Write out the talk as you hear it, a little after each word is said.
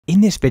In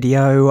this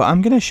video,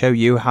 I'm going to show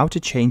you how to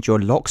change your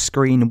lock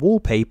screen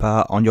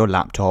wallpaper on your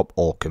laptop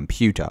or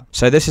computer.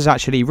 So this is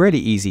actually really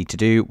easy to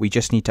do. We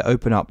just need to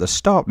open up the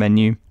Start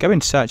menu, go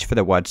and search for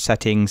the word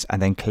Settings,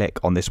 and then click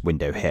on this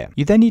window here.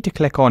 You then need to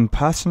click on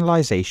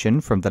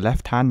Personalization from the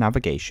left-hand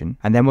navigation,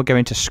 and then we're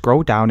going to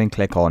scroll down and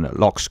click on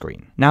Lock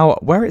Screen. Now,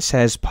 where it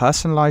says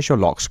Personalize your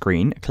lock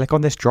screen, click on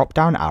this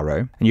drop-down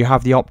arrow, and you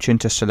have the option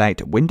to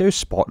select Windows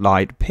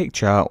Spotlight,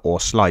 Picture, or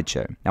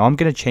Slideshow. Now, I'm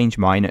going to change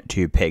mine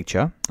to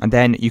Picture. And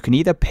then you can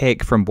either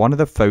pick from one of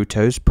the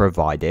photos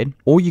provided,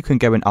 or you can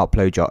go and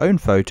upload your own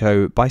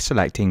photo by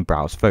selecting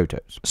Browse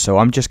Photos. So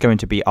I'm just going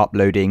to be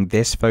uploading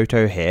this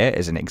photo here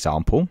as an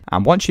example.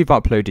 And once you've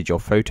uploaded your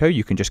photo,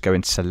 you can just go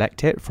and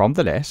select it from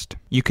the list.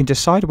 You can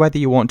decide whether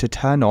you want to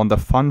turn on the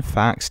fun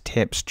facts,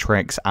 tips,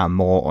 tricks, and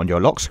more on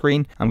your lock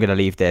screen. I'm going to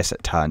leave this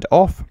turned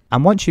off.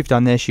 And once you've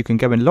done this, you can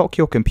go and lock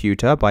your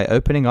computer by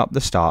opening up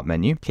the Start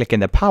menu, clicking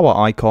the power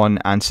icon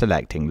and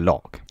selecting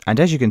Lock. And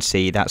as you can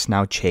see, that's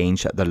now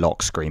changed the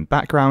lock screen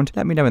background.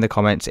 Let me know in the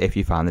comments if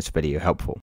you found this video helpful.